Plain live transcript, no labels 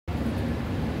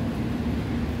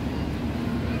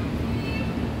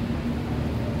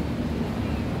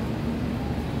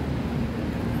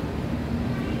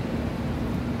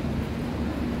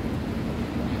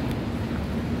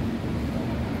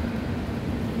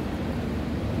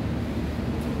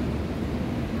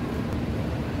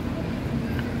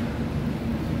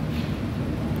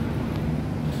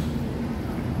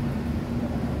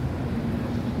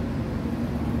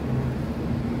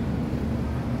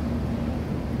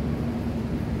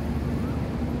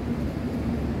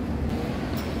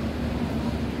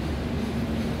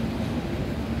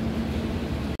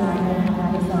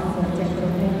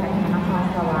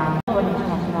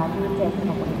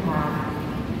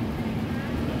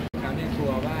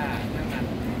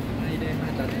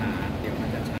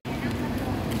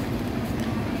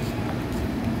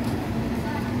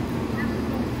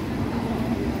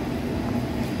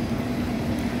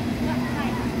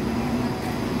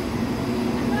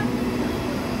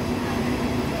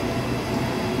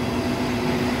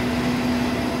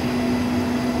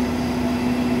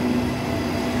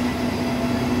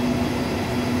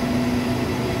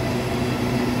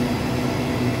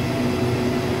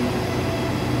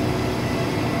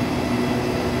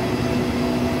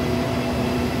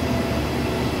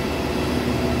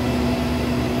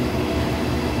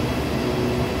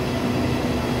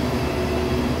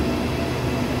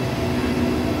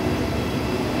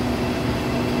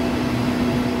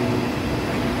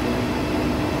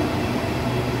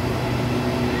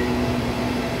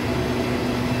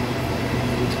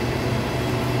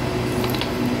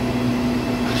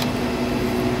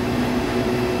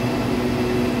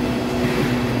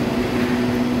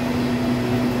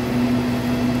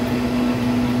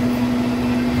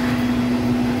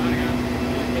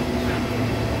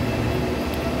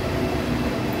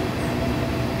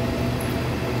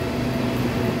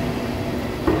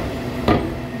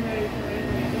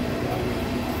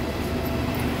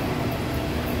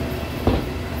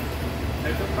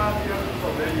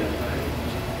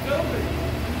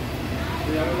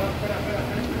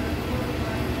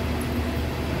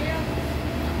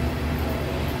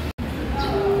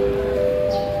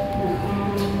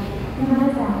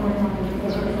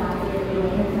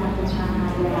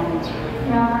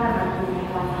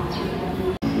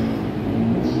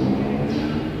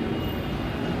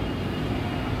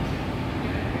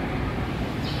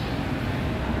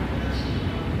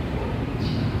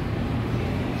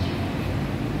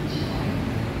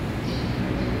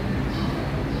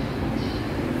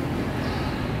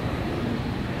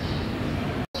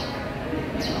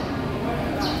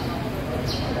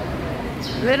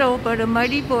Little but a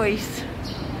mighty voice.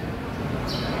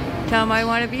 Tell them I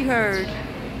want to be heard.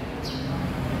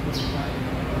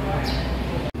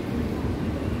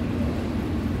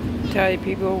 Thai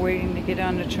people are waiting to get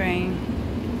on the train.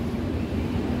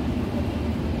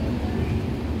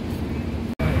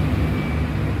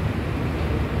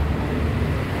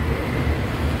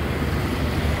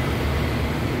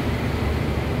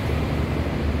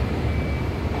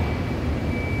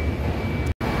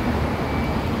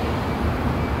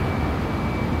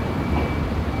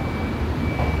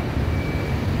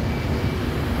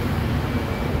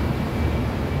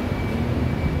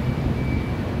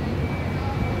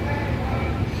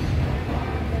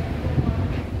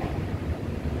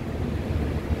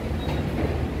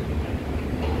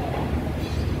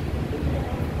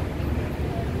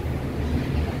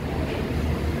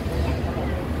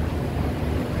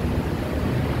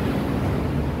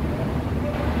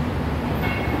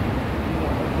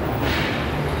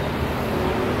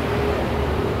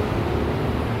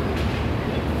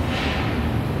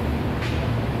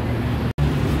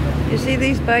 You see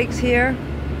these bikes here?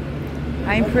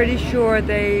 I'm pretty sure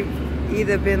they've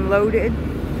either been loaded,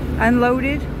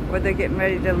 unloaded, or they're getting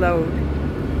ready to load.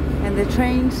 And the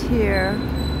trains here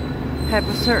have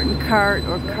a certain cart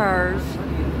or cars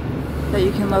that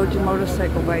you can load your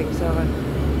motorcycle bikes on.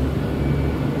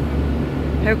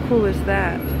 How cool is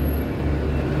that?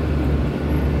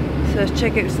 So let's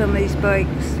check out some of these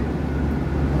bikes.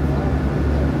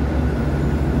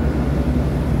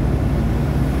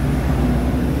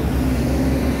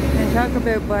 Talk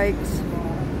about bikes.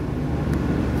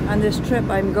 On this trip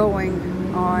I'm going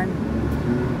on,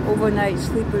 overnight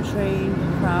sleeper train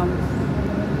from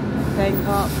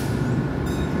Bangkok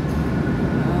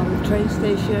train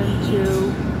station to,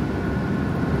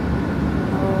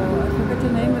 oh, I forget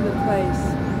the name of the place,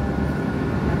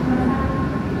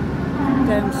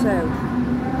 down south.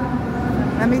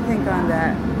 Let me think on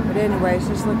that. But anyways,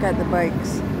 let's look at the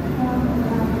bikes.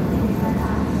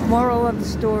 Moral of the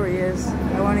story is,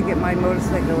 I want to get my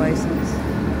motorcycle license.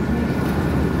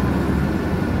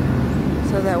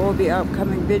 So that will be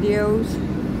upcoming videos,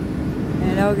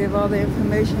 and I'll give all the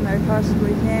information I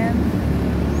possibly can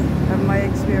of my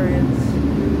experience.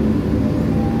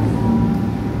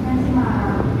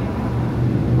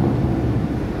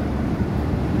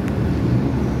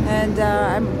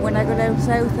 And when I go down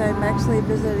south, I'm actually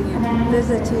visiting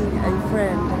a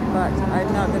friend, but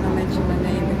I'm not going to mention the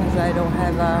name because I don't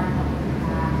have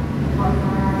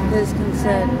his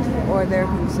consent or their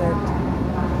consent.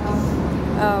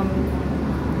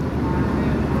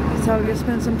 So I'm going to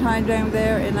spend some time down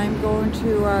there, and I'm going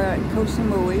to Koh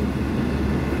Samui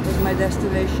is my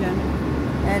destination,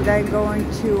 and I'm going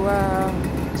to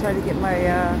try to get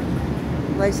my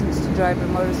license to drive a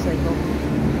motorcycle.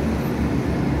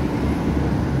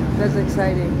 That's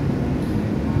exciting,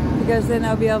 because then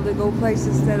I'll be able to go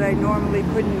places that I normally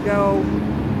couldn't go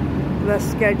unless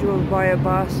scheduled by a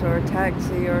bus or a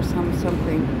taxi or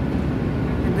something.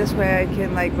 And this way I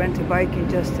can like rent a bike and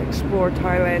just explore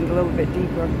Thailand a little bit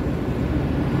deeper.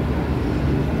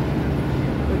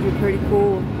 Would be pretty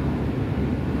cool.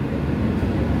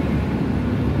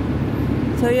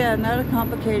 So yeah, not a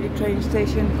complicated train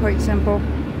station, quite simple.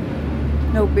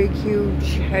 No big,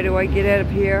 huge, how do I get out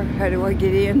of here? How do I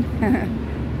get in?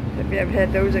 If you ever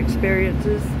had those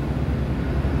experiences.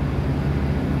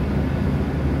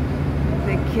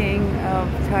 The king of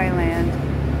Thailand.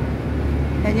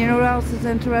 And you know what else is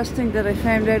interesting that I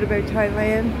found out about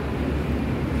Thailand?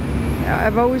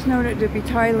 I've always known it to be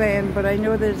Thailand, but I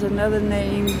know there's another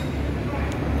name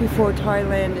before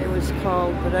Thailand it was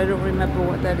called, but I don't remember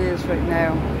what that is right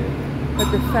now.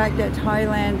 But the fact that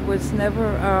Thailand was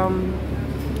never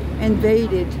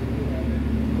invaded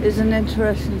is an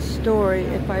interesting story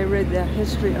if I read the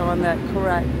history on that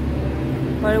correct.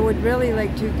 But I would really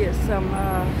like to get some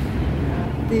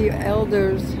the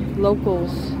elders,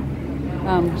 locals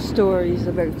stories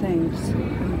about things.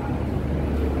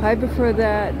 I prefer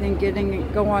that than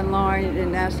go online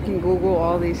and asking Google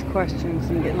all these questions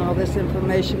and getting all this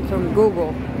information from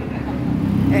Google.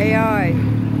 AI.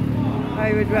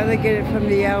 I would rather get it from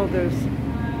the elders.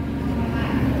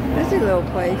 It's a little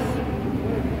place,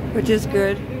 which is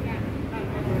good.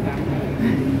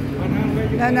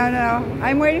 No.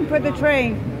 I'm waiting for the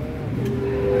train.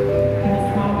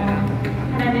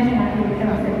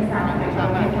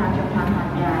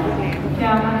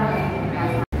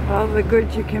 All the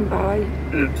goods you can buy.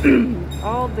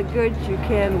 All the goods you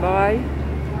can buy.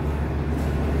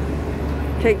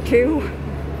 Take two.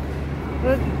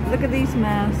 Look at these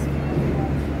masks.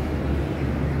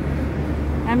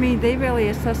 I mean, they really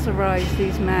accessorize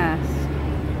these masks.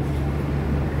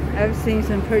 I've seen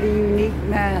some pretty unique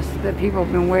masks that people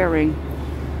have been wearing.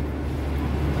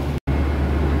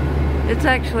 It's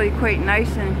actually quite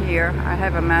nice in here. I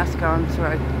have a mask on, so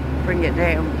I bring it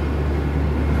down.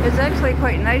 It's actually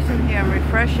quite nice in here and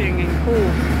refreshing and cool.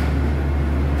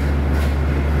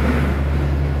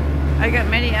 I got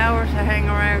many hours to hang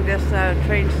around this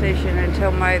train station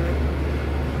until my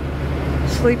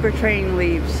sleeper train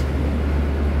leaves.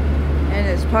 And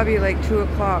it's probably like 2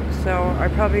 o'clock, so I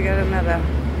probably got another,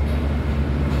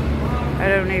 I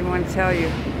don't even want to tell you.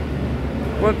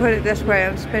 We'll put it this way,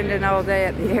 I'm spending all day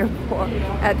at the airport,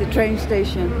 at the train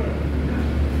station.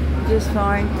 Just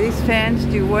fine. These fans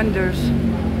do wonders.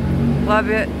 Love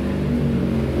it.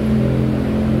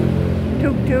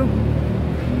 Toot toot.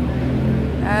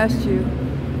 I asked you.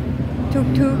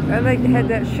 Toot toot. I like to have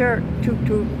that shirt. Toot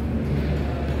toot.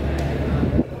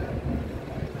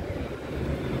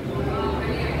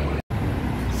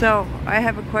 So, I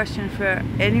have a question for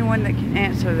anyone that can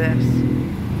answer this.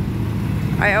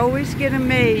 I always get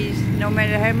amazed, no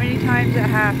matter how many times it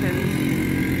happens,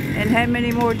 and how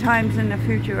many more times in the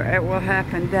future it will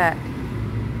happen, that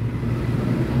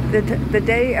the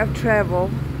day of travel,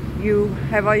 you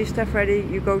have all your stuff ready,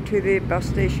 you go to the bus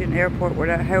station, airport,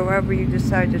 whatever, however you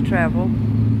decide to travel,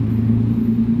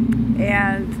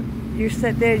 and you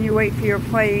sit there and you wait for your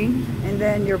plane, and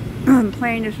then your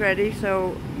plane is ready,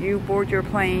 so you board your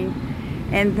plane,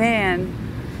 and then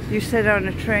you sit on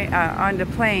the train, on the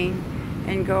plane,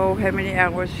 and go how many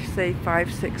hours? You say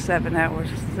 5, 6, 7 hours.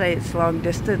 Say it's long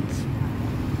distance,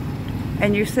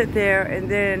 and you sit there, and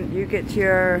then you get to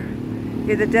your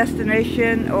either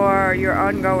destination or your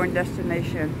ongoing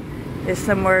destination is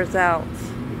somewhere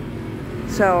else.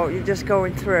 So you're just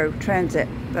going through transit.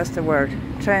 That's the word,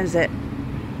 transit.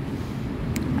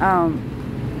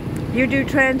 You do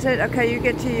transit, okay, you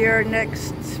get to your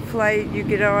next flight, you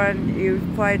get on, you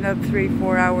fly another 3,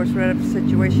 4 hours, whatever the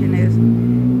situation is,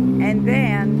 and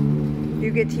then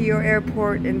you get to your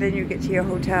airport, and then you get to your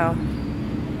hotel.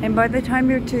 And by the time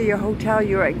you're to your hotel,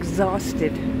 you're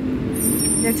exhausted.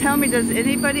 Now tell me, does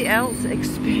anybody else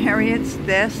experience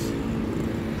this?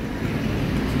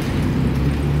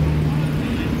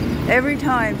 Every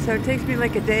time, so it takes me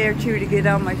like a day or two to get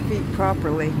on my feet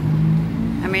properly.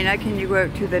 I mean, I can go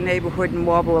out to the neighborhood and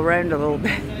wobble around a little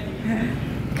bit.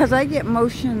 Because I get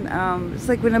motion, it's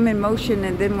like when I'm in motion,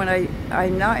 and then when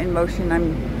I'm not in motion,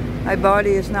 my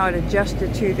body is not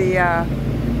adjusted to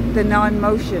the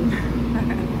non-motion.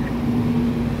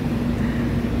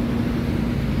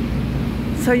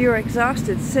 So you're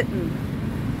exhausted sitting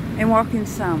and walking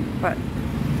some, but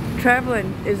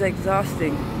traveling is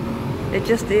exhausting. It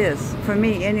just is, for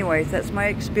me anyways. That's my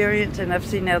experience, and I've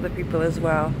seen other people as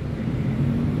well.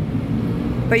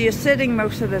 But you're sitting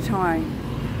most of the time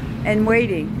and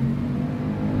waiting.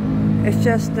 It's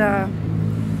just, yeah,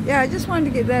 I just wanted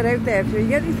to get that out there. If you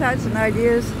get any thoughts and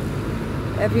ideas,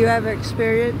 if you have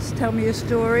experience, tell me your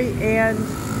story and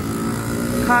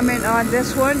comment on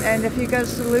this one. And if you got a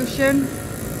solution,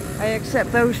 I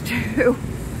accept those too.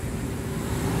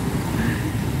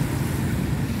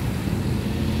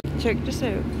 Check this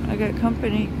out. I got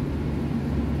company.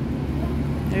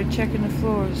 They're checking the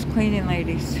floors, cleaning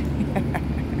ladies.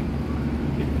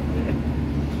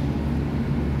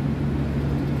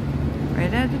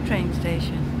 Right at the train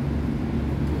station.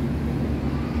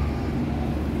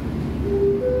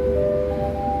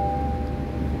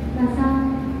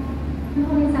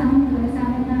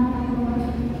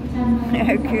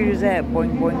 How cute is that?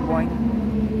 Boing, boing, boing.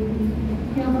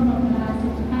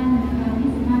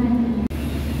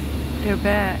 They're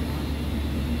back.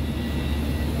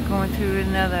 Going through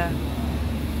another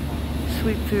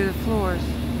sweep through the floors.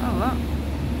 Oh, look.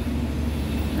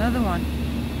 Another one.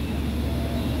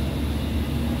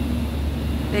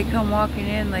 They come walking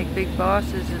in like big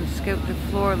bosses and scoop the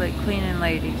floor like cleaning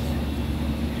ladies.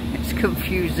 It's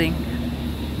confusing.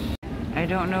 I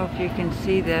don't know if you can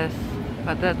see this,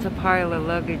 but that's a pile of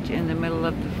luggage in the middle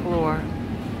of the floor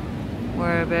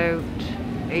where about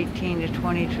 18 to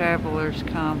 20 travelers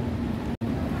come.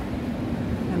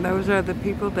 And those are the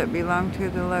people that belong to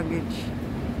the luggage.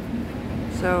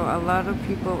 So a lot of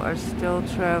people are still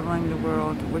traveling the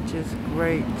world, which is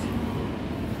great.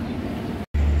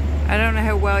 I don't know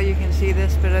how well you can see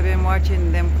this, but I've been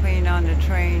watching them clean on the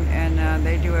train, and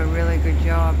they do a really good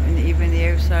job. And even the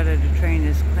outside of the train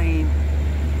is clean.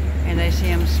 And I see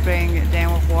them spraying it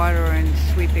down with water and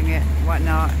sweeping it,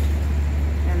 whatnot.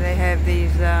 And they have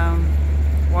these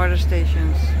water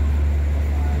stations.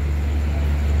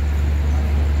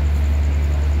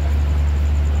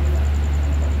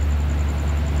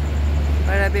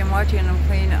 But I've been watching them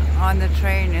clean on the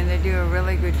train, and they do a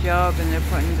really good job, and they're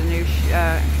putting the new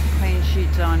clean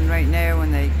sheets on right now,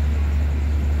 and they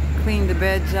clean the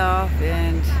beds off,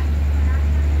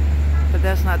 but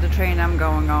that's not the train I'm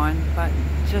going on. But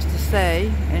just to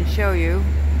say and show you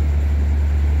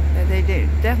that they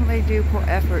definitely do put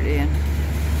effort in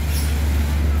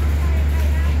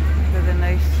for the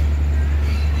nice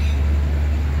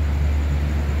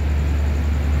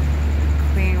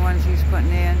clean ones he's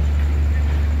putting in.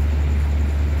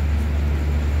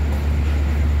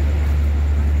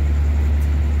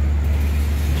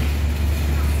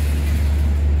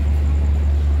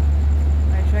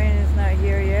 My train is not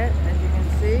here yet, as you can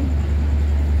see,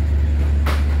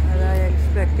 but I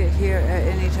expect it here at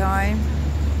any time.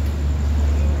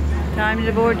 Time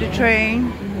to board the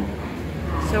train.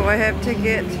 So I have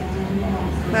ticket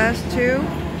class 2,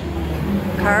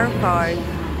 car 5.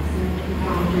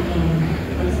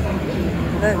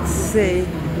 Let's see.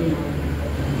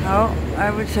 Oh, I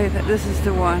would say that this is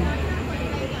the one.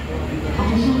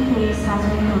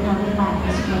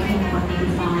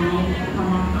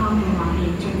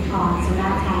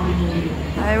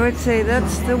 I would say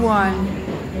that's the one.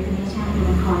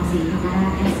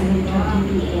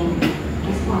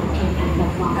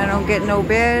 I don't get no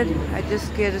bed, I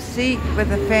just get a seat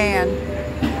with a fan.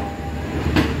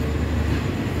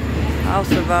 I'll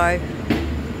survive.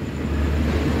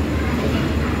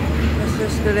 Let's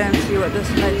just go down and see what this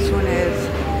next one is.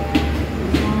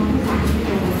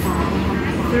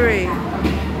 3.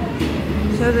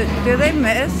 So do they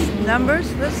miss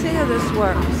numbers? Let's see how this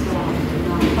works.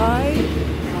 5,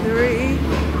 3.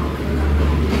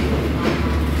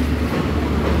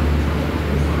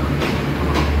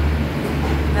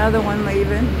 Another one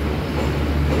leaving.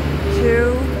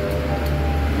 2.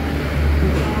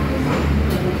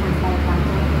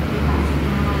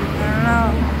 I don't know.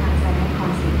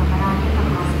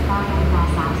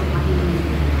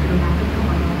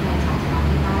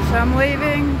 Some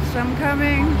leaving, some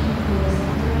coming.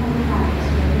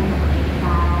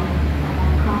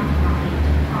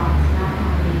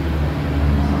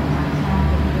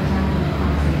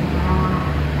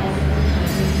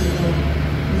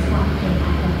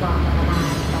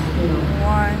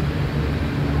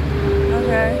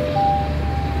 Okay,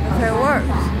 that's how it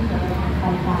works.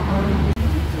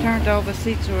 Turned all the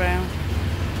seats around.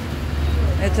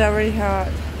 It's already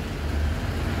hot.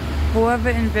 Whoever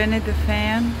invented the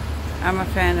fan, I'm a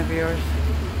fan of yours.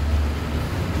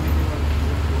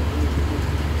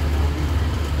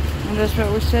 And that's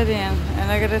what we sit in.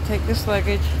 And I gotta take this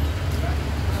luggage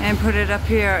and put it up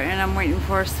here, and I'm waiting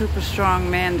for a super strong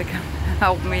man to come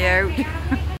help me out.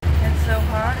 It's so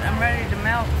hot, I'm ready to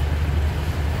melt.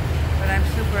 But I'm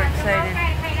super excited.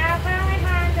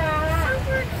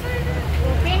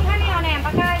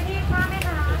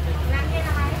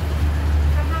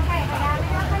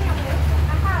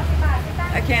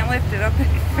 I can't lift it up there.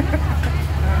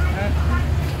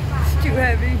 It's too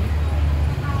heavy.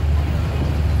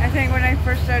 I think when I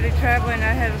first started traveling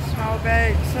I had a small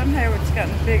bag. Somehow it's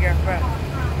gotten bigger, but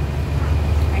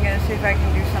I'm going to see if I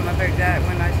can do something about that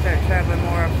when I start traveling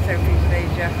more of Southeast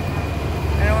Asia.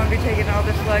 I don't want to be taking all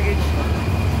this luggage.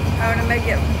 I want to make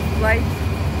it light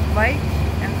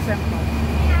and simple.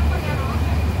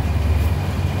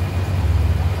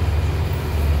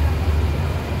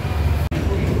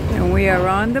 And we are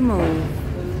on the move.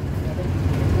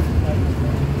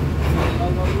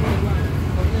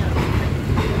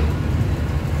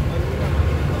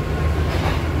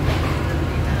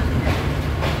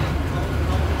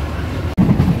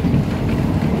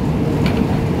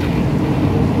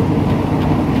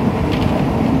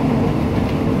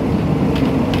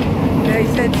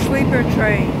 Sleeper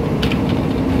train.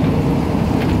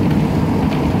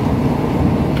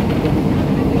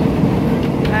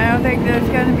 I don't think there's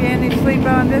going to be any sleep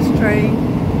on this train.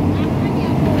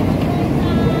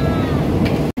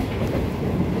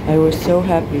 I was so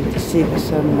happy to see the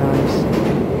sunrise.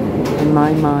 In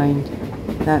my mind,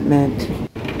 that meant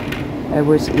I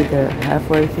was either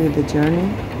halfway through the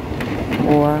journey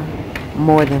or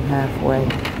more than halfway.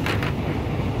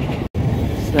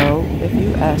 So, if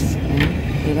you ask me,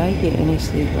 did I get any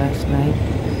sleep last night?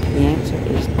 The answer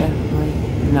is definitely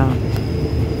not.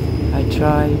 I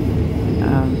tried.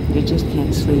 You just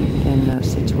can't sleep in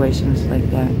situations like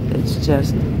that. It's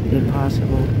just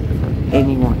impossible for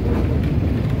anyone.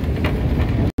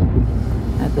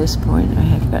 At this point, I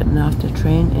have gotten off the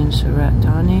train in Surat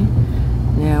Thani.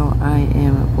 Now I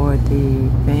am aboard the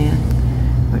van,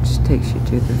 which takes you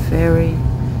to the ferry,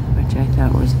 which I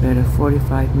thought was about a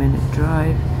 45-minute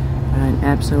drive. But I'm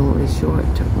absolutely sure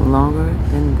it took longer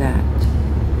than that.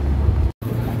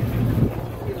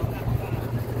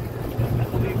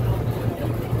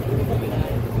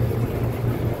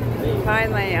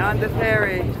 finally on the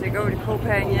ferry to go to Koh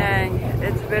Phangan.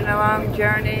 It's been a long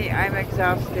journey. I'm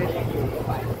exhausted.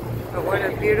 But what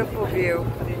a beautiful view.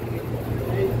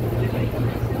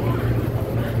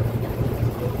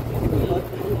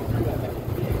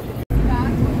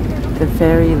 The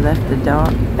ferry left the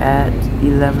dock at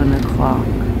 11 o'clock.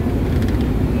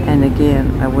 And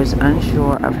again, I was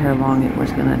unsure of how long it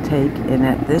was going to take. And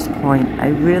at this point, I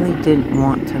really didn't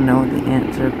want to know the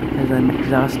answer because I'm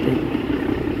exhausted.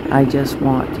 I just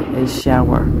want a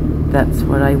shower. That's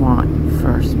what I want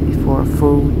first, before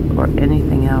food or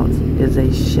anything else, is a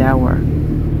shower. We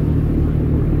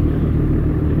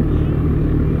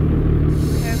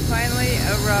have finally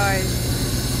arrived.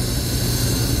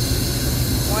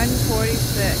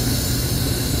 1:46.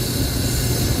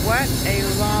 What a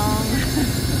long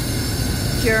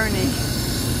journey.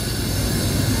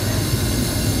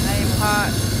 I am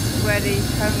hot, sweaty,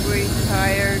 hungry,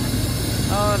 tired,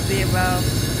 all of the above.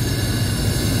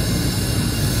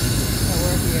 So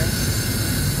we're here.